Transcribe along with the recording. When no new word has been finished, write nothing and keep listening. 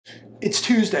It's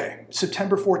Tuesday,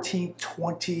 September 14th,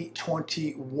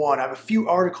 2021. I have a few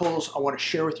articles I want to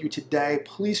share with you today.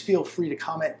 Please feel free to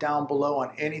comment down below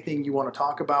on anything you want to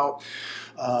talk about.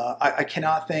 I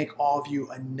cannot thank all of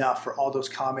you enough for all those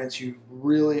comments. You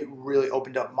really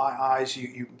opened up my eyes.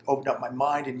 You opened up my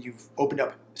mind, and you've opened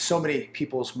up so many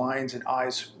people's minds and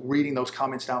eyes reading those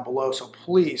comments down below. So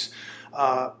please,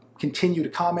 continue to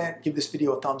comment, give this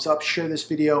video a thumbs up, share this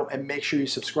video, and make sure you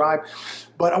subscribe.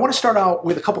 But I want to start out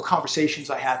with a couple conversations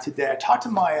I had today. I talked to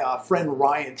my friend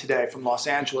Ryan today from Los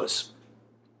Angeles,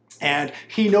 and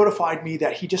he notified me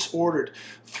that he just ordered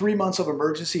 3 months of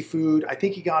emergency food. I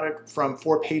think he got it from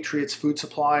 4 Patriots Food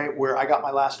Supply, where I got my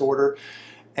last order.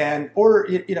 And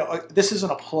this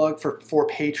isn't a plug for 4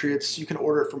 Patriots. You can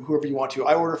order it from whoever you want to.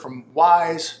 I order from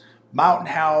Wise, Mountain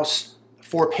House,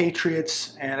 4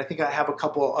 Patriots, and I think I have a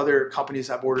couple other companies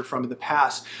I've ordered from in the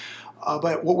past.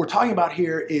 But what we're talking about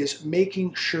here is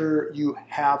making sure you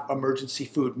have emergency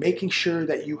food, making sure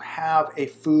that you have a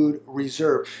food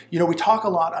reserve. You know, we talk a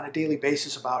lot on a daily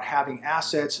basis about having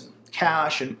assets and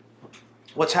cash and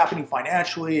what's happening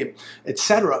financially,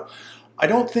 etc. I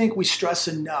don't think we stress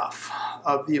enough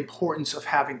of the importance of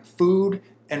having food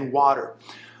and water.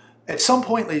 At some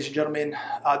point, ladies and gentlemen,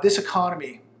 this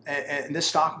economy and this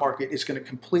stock market is going to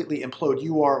completely implode.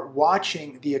 You are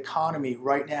watching the economy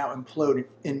right now implode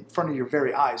in front of your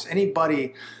very eyes.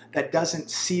 Anybody that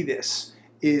doesn't see this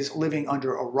is living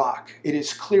under a rock. It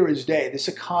is clear as day. This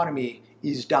economy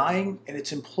is dying and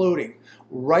it's imploding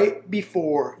right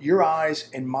before your eyes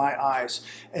and my eyes.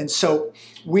 And so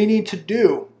we need to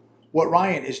do what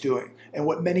Ryan is doing and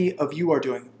what many of you are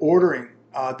doing, ordering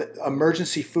the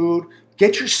emergency food.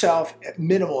 Get yourself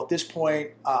minimal at this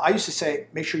point. I used to say,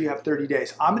 make sure you have 30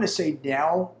 days. I'm going to say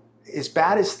now, as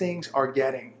bad as things are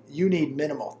getting, you need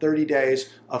minimal 30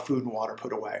 days of food and water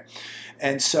put away.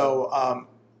 And so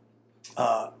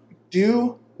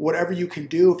do whatever you can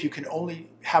do. If you can only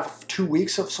have 2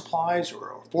 weeks of supplies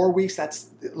or 4 weeks,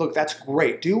 that's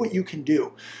great. Do what you can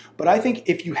do. But I think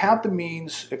if you have the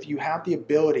means, if you have the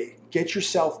ability, get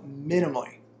yourself minimal,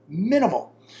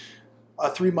 a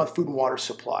 3-month food and water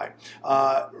supply.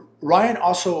 Ryan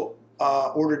also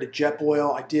ordered a jet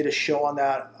boil. I did a show on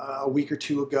that a week or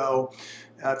two ago.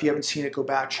 If you haven't seen it, go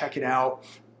back, check it out.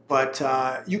 But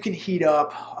you can heat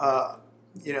up,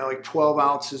 like 12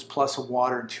 ounces plus of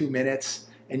water in 2 minutes,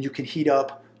 and you can heat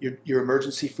up your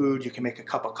emergency food. You can make a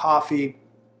cup of coffee,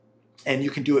 and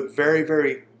you can do it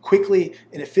very quickly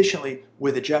and efficiently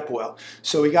with a jet boil.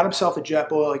 So he got himself a jet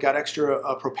boil. He got extra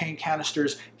propane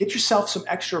canisters. Get yourself some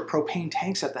extra propane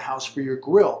tanks at the house for your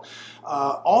grill.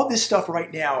 All this stuff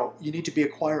right now you need to be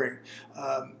acquiring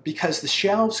because the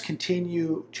shelves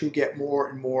continue to get more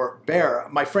and more bare.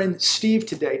 My friend Steve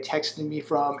today texted me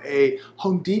from a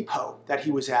Home Depot that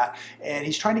he was at, and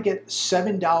he's trying to get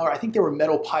 $7, I think they were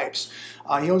metal pipes.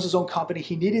 He owns his own company.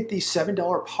 He needed these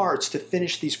 $7 parts to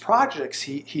finish these projects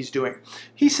he's doing.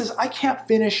 He says, I can't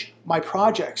finish my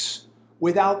projects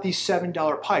without these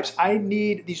 $7 pipes. I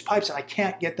need these pipes and I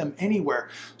can't get them anywhere.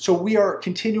 So we are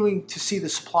continuing to see the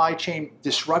supply chain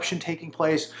disruption taking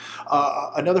place.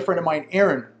 Another friend of mine,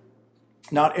 Aaron,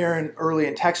 not Aaron early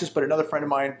in Texas, but another friend of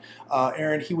mine,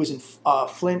 Aaron, he was in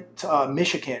Flint,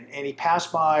 Michigan, and he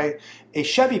passed by a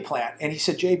Chevy plant, and he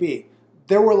said, JB,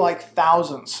 there were like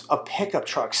thousands of pickup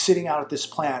trucks sitting out at this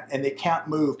plant, and they can't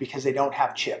move because they don't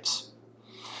have chips.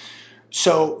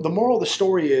 So the moral of the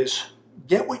story is,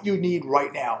 get what you need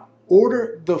right now.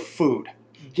 Order the food.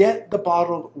 Get the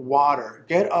bottled water.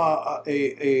 Get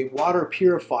a water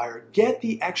purifier. Get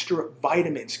the extra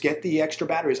vitamins. Get the extra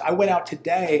batteries. I went out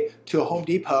today to a Home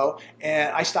Depot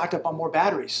and I stocked up on more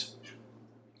batteries.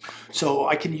 So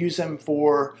I can use them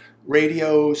for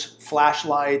radios,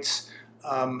 flashlights,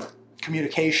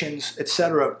 communications,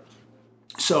 etc.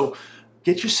 So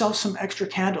get yourself some extra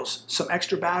candles, some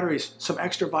extra batteries, some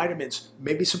extra vitamins,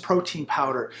 maybe some protein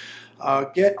powder.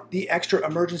 Get the extra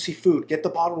emergency food, get the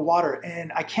bottled water.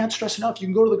 And I can't stress enough, you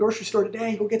can go to the grocery store today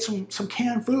and go get some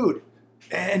canned food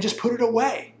and just put it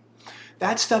away.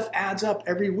 That stuff adds up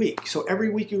every week. So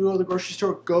every week you go to the grocery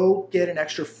store, go get an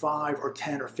extra 5 or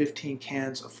 10 or 15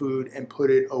 cans of food and put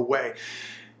it away.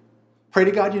 Pray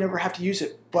to God you never have to use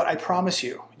it, but I promise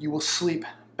you, you will sleep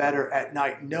better at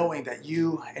night knowing that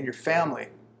you and your family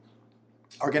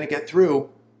are going to get through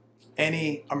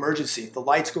any emergency. If the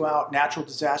lights go out, natural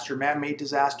disaster, man-made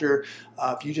disaster,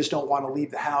 if you just don't want to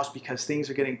leave the house because things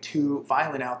are getting too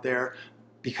violent out there,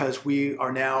 because we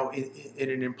are now in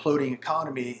an imploding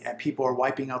economy and people are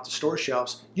wiping out the store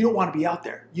shelves, you don't want to be out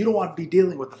there. You don't want to be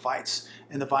dealing with the fights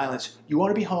and the violence. You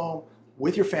want to be home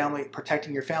with your family,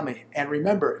 protecting your family. And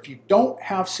remember, if you don't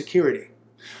have security,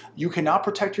 You cannot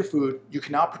protect your food, you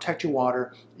cannot protect your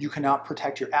water, you cannot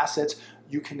protect your assets,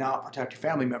 you cannot protect your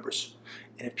family members.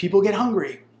 And if people get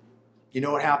hungry, you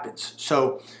know what happens.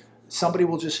 So somebody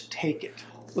will just take it.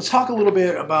 Let's talk a little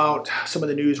bit about some of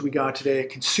the news we got today.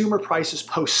 Consumer prices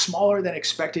post smaller than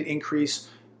expected increase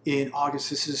in August.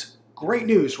 This is great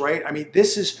news, right? I mean,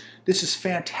 this is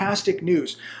fantastic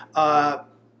news.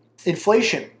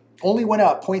 Inflation only went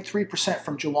up 0.3%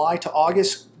 from July to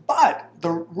August, but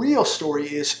the real story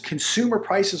is consumer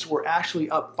prices were actually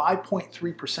up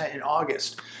 5.3% in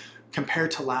August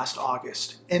compared to last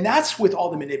August. And that's with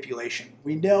all the manipulation.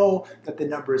 We know that the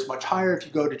number is much higher. If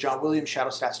you go to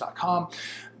johnwilliamshadowstats.com,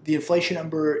 the inflation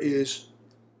number is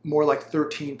more like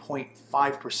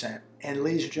 13.5%. And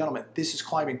ladies and gentlemen, this is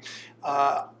climbing.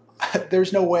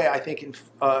 There's no way I think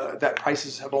that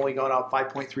prices have only gone up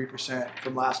 5.3%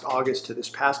 from last August to this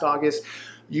past August.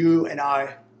 You and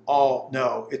I all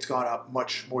know it's gone up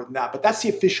much more than that. But that's the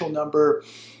official number.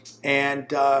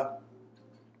 And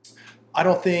I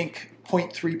don't think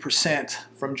 0.3%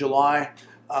 from July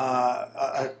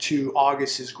to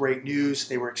August is great news.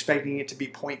 They were expecting it to be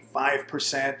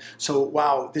 0.5%. So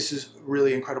wow, this is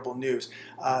really incredible news.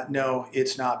 No,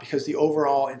 it's not, because the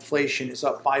overall inflation is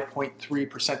up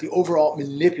 5.3%. The overall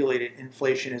manipulated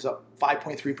inflation is up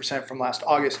 5.3% from last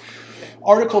August.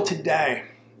 Article today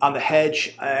on the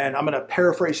hedge, and I'm going to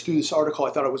paraphrase through this article.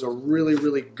 I thought it was a really,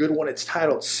 really good one. It's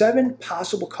titled 7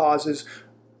 Possible Causes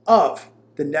of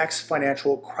the Next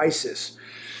Financial Crisis.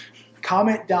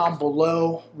 Comment down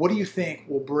below, what do you think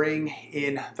will bring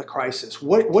in the crisis?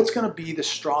 What's going to be the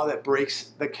straw that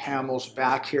breaks the camel's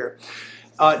back here?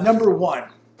 Number one,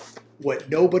 what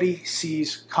nobody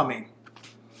sees coming.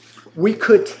 We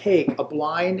could take a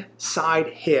blind side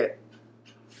hit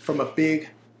from a big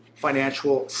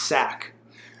financial sack.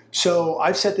 So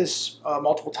I've said this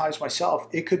multiple times myself.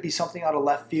 It could be something out of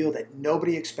left field that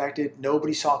nobody expected,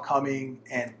 nobody saw coming,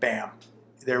 and bam,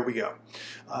 there we go.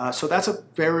 So that's a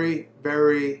very,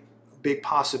 very big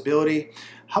possibility.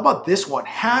 How about this one?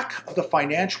 Hack of the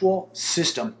financial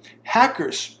system.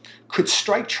 Hackers could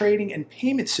strike trading and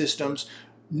payment systems.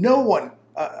 No one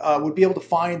would be able to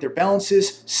find their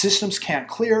balances. Systems can't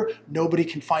clear. Nobody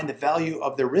can find the value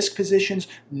of their risk positions.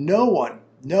 No one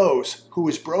knows who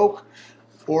is broke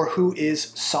or who is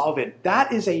solvent.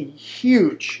 That is a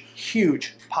huge,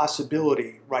 huge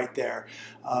possibility right there.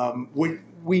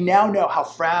 We now know how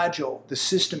fragile the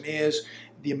system is,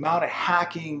 the amount of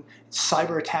hacking,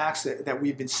 cyber attacks that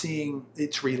we've been seeing.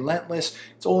 It's relentless.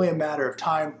 It's only a matter of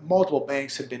time. Multiple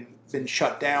banks have been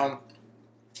shut down.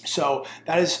 So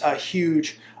that is a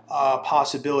huge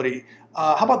possibility.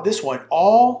 How about this one?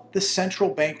 All the central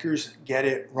bankers get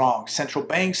it wrong. Central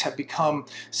banks have become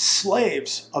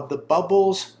slaves of the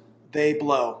bubbles they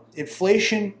blow.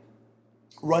 Inflation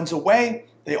runs away.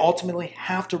 They ultimately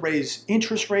have to raise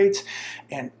interest rates,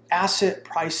 and asset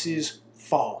prices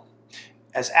fall.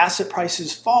 As asset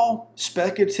prices fall,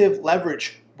 speculative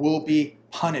leverage will be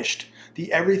punished.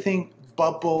 The everything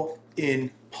bubble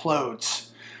implodes.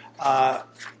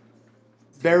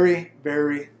 Very,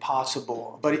 very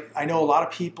possible. But I know a lot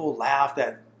of people laugh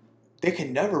that they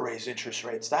can never raise interest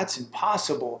rates. That's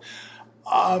impossible.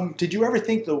 Did you ever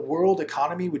think the world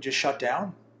economy would just shut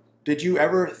down? Did you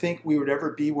ever think we would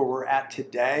ever be where we're at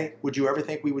today? Would you ever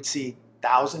think we would see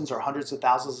thousands or hundreds of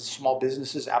thousands of small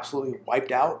businesses absolutely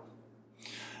wiped out?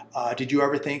 Did you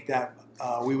ever think that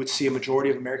we would see a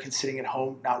majority of Americans sitting at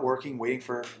home, not working, waiting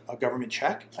for a government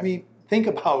check? I mean, think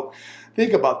about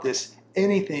this.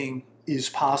 Anything is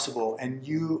possible, and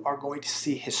you are going to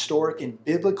see historic and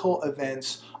biblical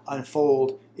events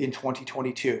unfold in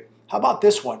 2022. How about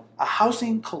this one? A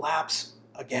housing collapse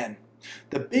again.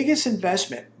 The biggest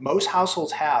investment most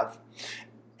households have,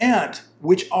 and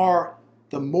which are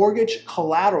the mortgage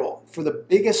collateral for the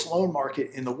biggest loan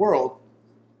market in the world,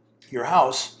 your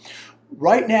house.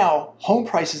 Right now, home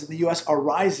prices in the U.S. are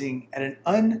rising at an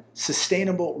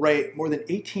unsustainable rate, more than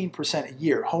 18% a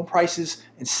year. Home prices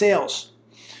and sales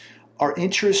are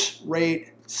interest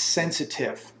rate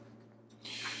sensitive.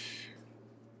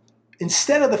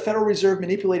 Instead of the Federal Reserve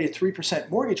manipulated 3%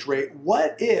 mortgage rate,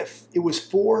 what if it was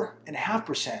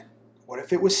 4.5%? What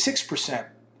if it was 6%?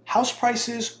 House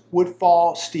prices would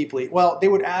fall steeply. Well, they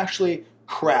would actually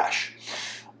crash.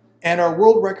 And our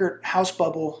world record house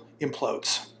bubble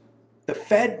implodes. The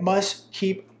Fed must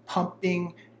keep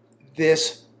pumping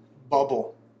this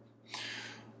bubble.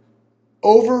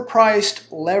 Overpriced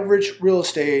leveraged real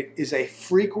estate is a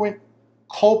frequent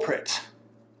culprit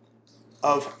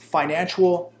of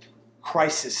financial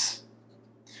crisis.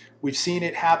 We've seen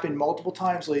it happen multiple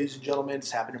times, ladies and gentlemen.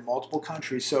 It's happened in multiple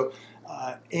countries. So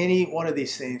any one of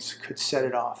these things could set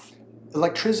it off.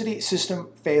 Electricity system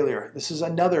failure. This is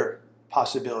another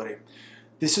possibility.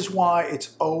 This is why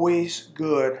it's always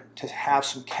good to have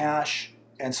some cash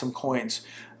and some coins.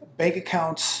 Bank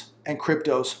accounts and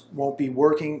cryptos won't be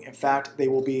working. In fact, they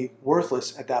will be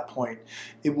worthless at that point.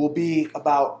 It will be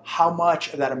about how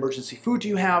much of that emergency food do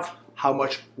you have, how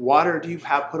much water do you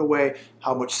have put away,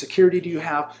 how much security do you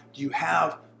have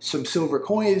some silver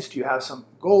coins, do you have some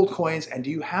gold coins, and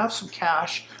do you have some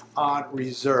cash on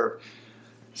reserve?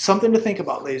 Something to think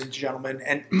about, ladies and gentlemen.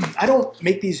 And I don't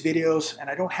make these videos and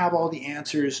I don't have all the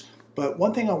answers, but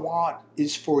one thing I want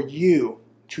is for you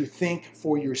to think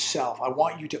for yourself. I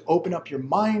want you to open up your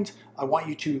mind. I want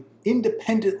you to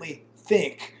independently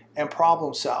think and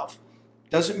problem solve.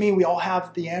 Doesn't mean we all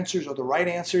have the answers or the right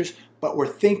answers, but we're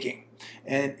thinking.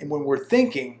 And when we're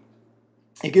thinking,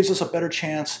 it gives us a better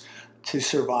chance to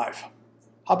survive.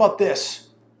 How about this?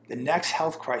 The next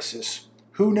health crisis.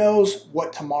 Who knows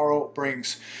what tomorrow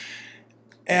brings?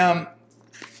 When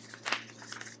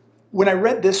I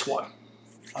read this one,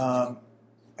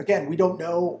 again, we don't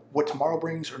know what tomorrow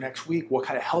brings or next week, what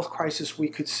kind of health crisis we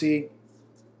could see.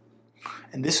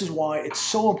 And this is why it's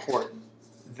so important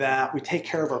that we take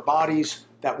care of our bodies,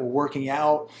 that we're working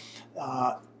out,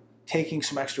 taking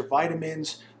some extra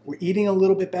vitamins, we're eating a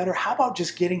little bit better. How about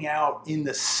just getting out in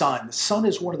the sun? The sun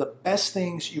is one of the best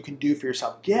things you can do for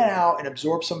yourself. Get out and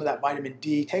absorb some of that vitamin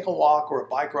D. Take a walk or a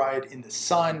bike ride in the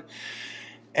sun.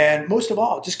 And most of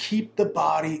all, just keep the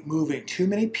body moving. Too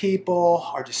many people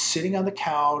are just sitting on the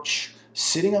couch,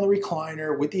 sitting on the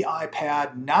recliner with the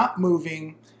iPad, not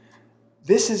moving.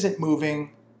 This isn't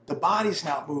moving. The body's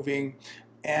not moving.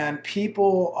 And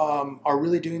people are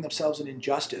really doing themselves an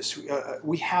injustice.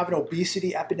 We have an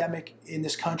obesity epidemic in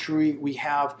this country. We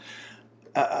have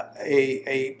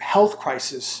a health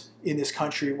crisis in this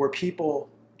country where people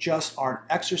just aren't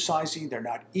exercising. They're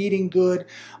not eating good.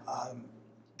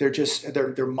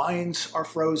 Their minds are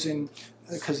frozen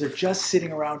because they're just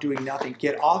sitting around doing nothing.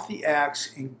 Get off the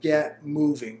X and get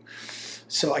moving.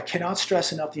 So I cannot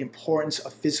stress enough the importance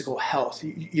of physical health.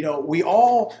 You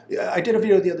know, I did a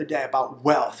video the other day about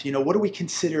wealth. You know, what do we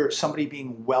consider somebody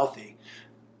being wealthy?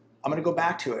 I'm going to go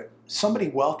back to it. Somebody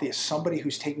wealthy is somebody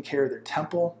who's taking care of their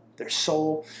temple, their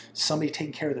soul, somebody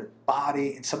taking care of their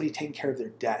body, and somebody taking care of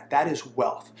their debt. That is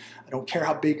wealth. I don't care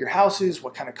how big your house is,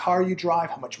 what kind of car you drive,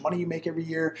 how much money you make every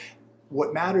year.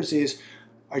 What matters is,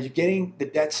 are you getting the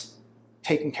debts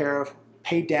taken care of,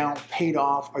 paid down, paid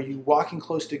off? Are you walking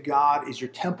close to God? Is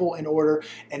your temple in order?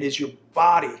 And is your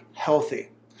body healthy?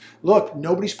 Look,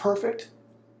 nobody's perfect,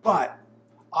 but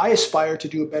I aspire to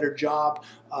do a better job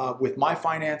with my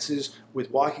finances,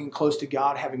 with walking close to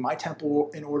God, having my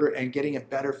temple in order, and getting in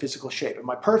better physical shape. Am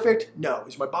I perfect? No.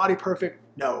 Is my body perfect?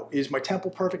 No. Is my temple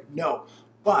perfect? No.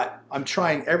 But I'm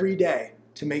trying every day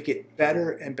to make it better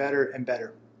and better and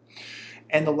better.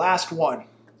 And the last one,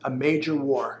 a major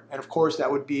war. And of course,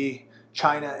 that would be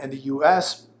China and the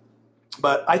US,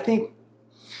 but I don't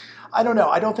know,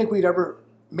 I don't think we'd ever,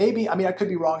 maybe, I mean, I could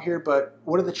be wrong here, but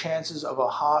what are the chances of a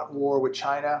hot war with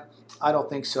China? I don't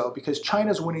think so, because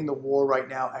China's winning the war right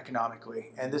now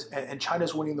economically, and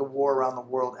China's winning the war around the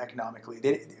world economically.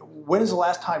 When is the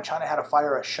last time China had to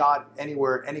fire a shot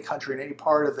anywhere, any country, in any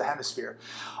part of the hemisphere?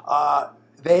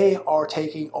 They are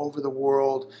taking over the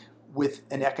world with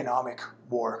an economic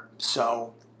war.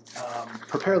 So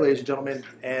prepare, ladies and gentlemen,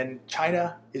 and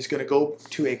China is going to go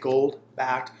to a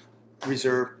gold-backed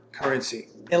reserve currency.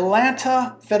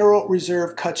 Atlanta Federal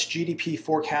Reserve cuts GDP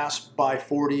forecast by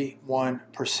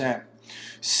 41%.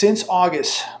 Since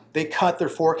August, they cut their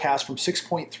forecast from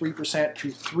 6.3% to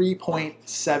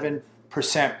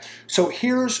 3.7%. So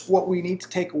here's what we need to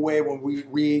take away when we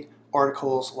read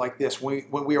articles like this, when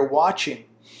we are watching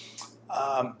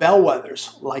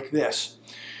bellwethers like this,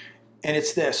 and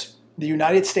it's this: the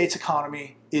United States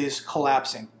economy is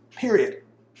collapsing, period.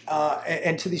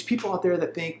 And to these people out there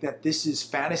that think that this is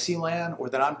fantasy land or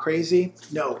that I'm crazy,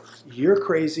 no, you're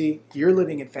crazy. You're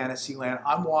living in fantasy land.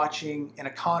 I'm watching an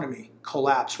economy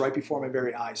collapse right before my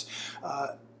very eyes.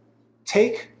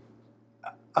 Take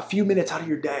a few minutes out of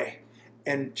your day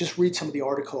and just read some of the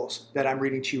articles that I'm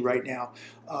reading to you right now,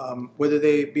 whether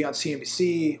they be on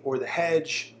CNBC or The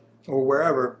Hedge or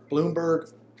wherever, Bloomberg,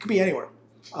 it could be anywhere.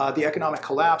 The economic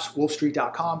collapse,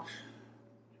 wolfstreet.com.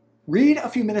 Read a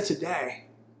few minutes a day.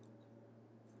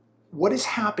 What is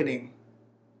happening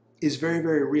is very,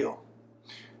 very real.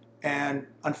 And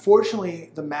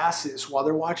unfortunately, the masses, while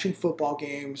they're watching football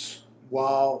games,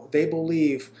 while they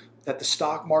believe that the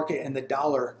stock market and the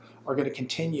dollar are going to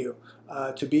continue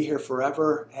to be here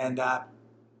forever, and that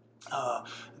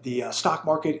The stock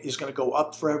market is going to go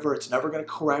up forever. It's never going to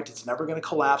correct. It's never going to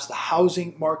collapse. The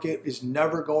housing market is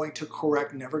never going to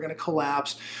correct, never going to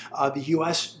collapse. The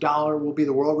US dollar will be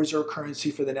the world reserve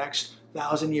currency for the next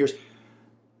 1,000 years.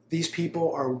 These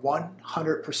people are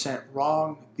 100%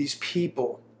 wrong. These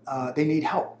people, they need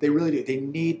help. They really do. They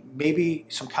need maybe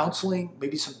some counseling,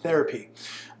 maybe some therapy.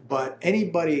 But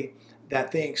anybody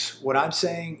that thinks what I'm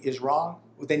saying is wrong,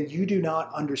 then you do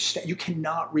not understand. You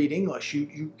cannot read English.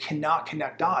 You cannot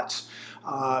connect dots.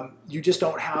 You just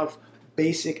don't have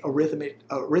basic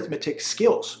arithmetic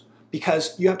skills,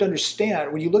 because you have to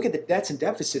understand, when you look at the debts and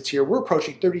deficits here, we're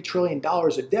approaching $30 trillion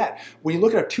of debt. When you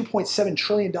look at a $2.7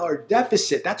 trillion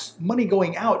deficit, that's money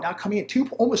going out, not coming in.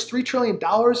 Almost $3 trillion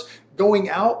going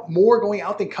out, more going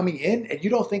out than coming in, and you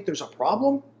don't think there's a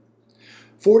problem?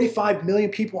 45 million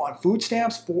people on food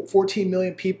stamps, 14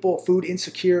 million people food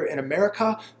insecure in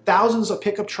America, thousands of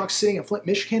pickup trucks sitting in Flint,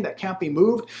 Michigan that can't be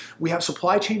moved. We have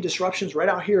supply chain disruptions right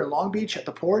out here in Long Beach at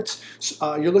the ports.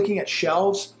 You're looking at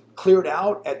shelves cleared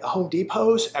out at Home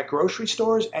Depots, at grocery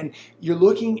stores, and you're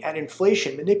looking at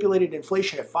inflation, manipulated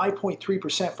inflation at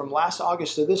 5.3% from last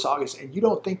August to this August, and you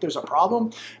don't think there's a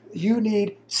problem? You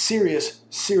need serious,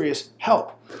 serious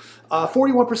help.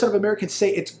 41% of Americans say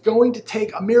it's going to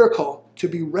take a miracle to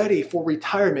be ready for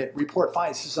retirement, report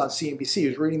finds. This is on CNBC. I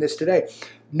was reading this today.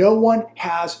 No one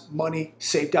has money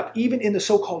saved up. Even in the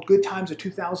so-called good times of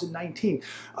 2019,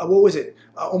 what was it?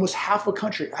 Almost half of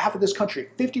this country,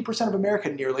 50% of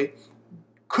America nearly,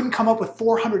 couldn't come up with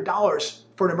 $400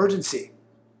 for an emergency.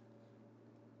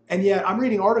 And yet I'm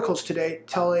reading articles today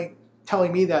telling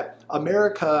me that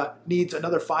America needs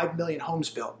another 5 million homes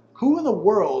built. Who in the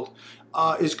world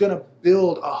is going to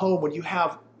build a home when you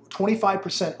have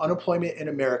 25% unemployment in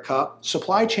America,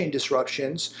 supply chain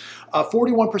disruptions,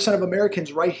 41% of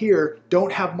Americans right here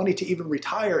don't have money to even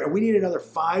retire, and we need another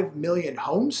 5 million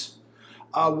homes?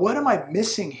 What am I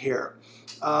missing here?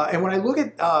 And when I look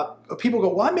at people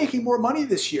go, well, I'm making more money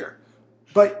this year.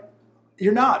 But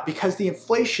you're not, because the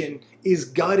inflation is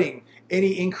gutting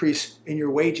any increase in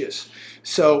your wages.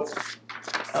 So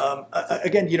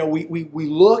again, you know, we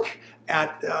look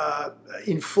at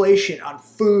inflation on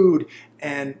food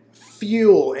and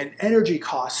fuel and energy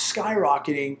costs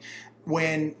skyrocketing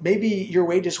when maybe your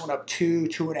wages went up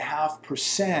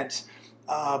 2.5%,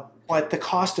 but the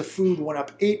cost of food went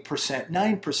up 8%,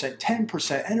 9%,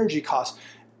 10%, energy costs.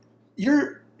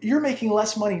 You're making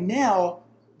less money now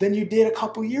than you did a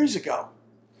couple years ago.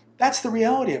 That's the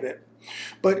reality of it.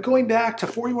 But going back to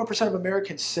 41% of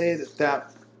Americans say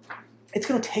that it's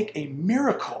going to take a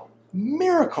miracle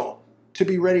to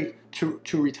be ready to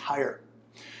retire.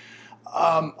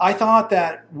 I thought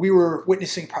that we were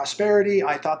witnessing prosperity.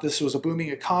 I thought this was a booming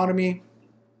economy.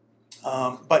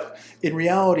 But in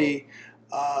reality,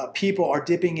 people are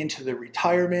dipping into the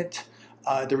retirement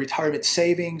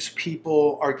savings.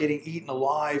 People are getting eaten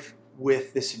alive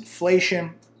with this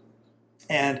inflation.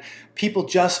 And people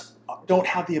just don't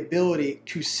have the ability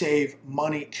to save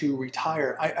money to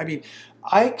retire. I mean,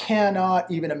 I cannot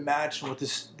even imagine what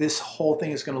this whole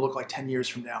thing is going to look like 10 years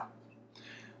from now.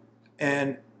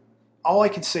 And all I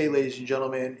can say, ladies and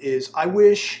gentlemen, is I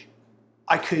wish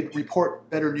I could report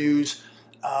better news.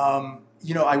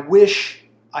 You know, I wish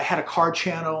I had a car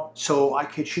channel so I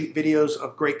could shoot videos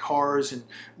of great cars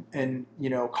and you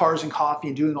know, cars and coffee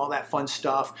and doing all that fun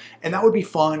stuff. And that would be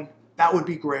fun. That would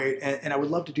be great. And I would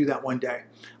love to do that one day.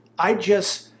 I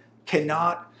just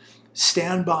cannot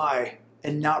stand by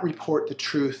and not report the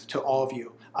truth to all of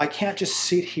you. I can't just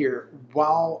sit here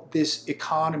while this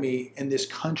economy in this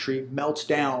country melts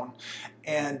down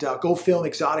and go film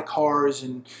exotic cars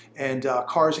and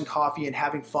cars and coffee and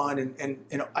having fun.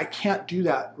 And I can't do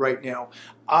that right now.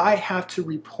 I have to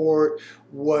report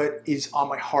what is on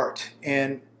my heart.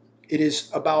 And it is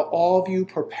about all of you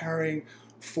preparing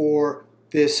for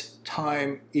this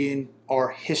time in our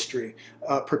history,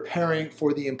 preparing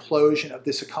for the implosion of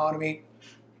this economy.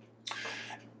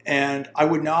 And I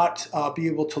would not be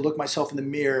able to look myself in the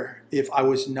mirror if I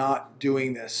was not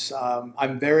doing this.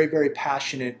 I'm very, very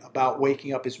passionate about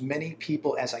waking up as many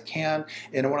people as I can.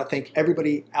 And I want to thank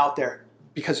everybody out there.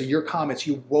 Because of your comments,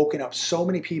 you've woken up so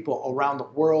many people around the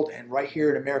world and right here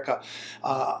in America.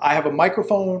 I have a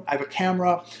microphone, I have a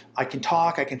camera, I can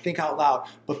talk, I can think out loud.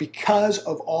 But because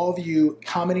of all of you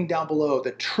commenting down below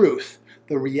the truth,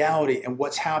 the reality, and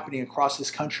what's happening across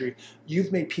this country,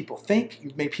 you've made people think,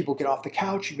 you've made people get off the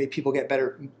couch, you've made people get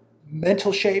better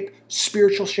mental shape,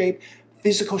 spiritual shape,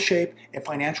 physical shape, and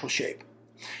financial shape.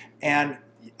 And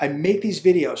I make these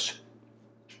videos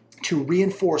to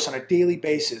reinforce on a daily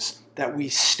basis that we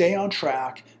stay on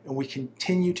track, and we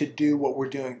continue to do what we're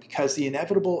doing, because the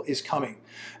inevitable is coming.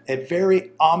 A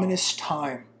very ominous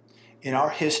time in our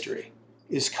history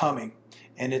is coming,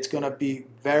 and it's going to be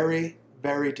very,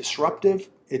 very disruptive.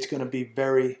 It's going to be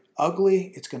very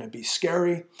ugly. It's going to be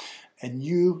scary, and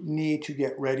you need to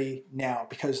get ready now,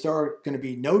 because there are going to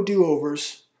be no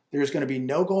do-overs. There's going to be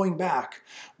no going back.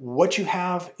 What you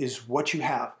have is what you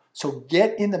have. So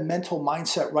get in the mental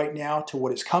mindset right now to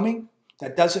what is coming.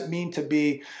 That doesn't mean to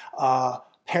be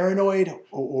paranoid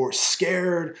or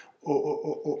scared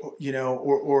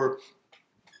or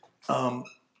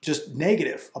just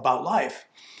negative about life.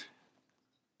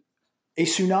 A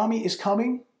tsunami is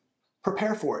coming.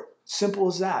 Prepare for it. Simple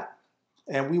as that.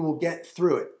 And we will get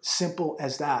through it. Simple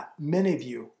as that. Many of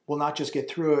you will not just get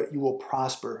through it, you will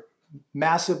prosper.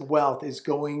 Massive wealth is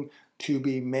going to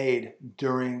be made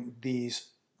during these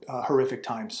horrific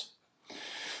times.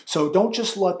 So don't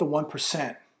just let the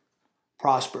 1%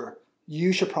 prosper.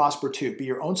 You should prosper too. Be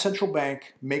your own central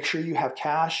bank. Make sure you have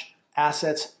cash,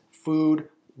 assets, food,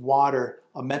 water,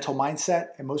 a mental mindset,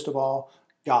 and most of all,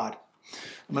 God.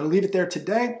 I'm going to leave it there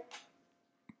today.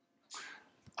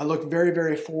 I look very,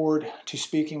 very forward to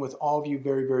speaking with all of you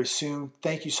very, very soon.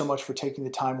 Thank you so much for taking the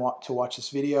time to watch this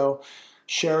video.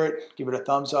 Share it, give it a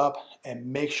thumbs up, and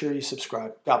make sure you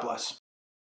subscribe. God bless.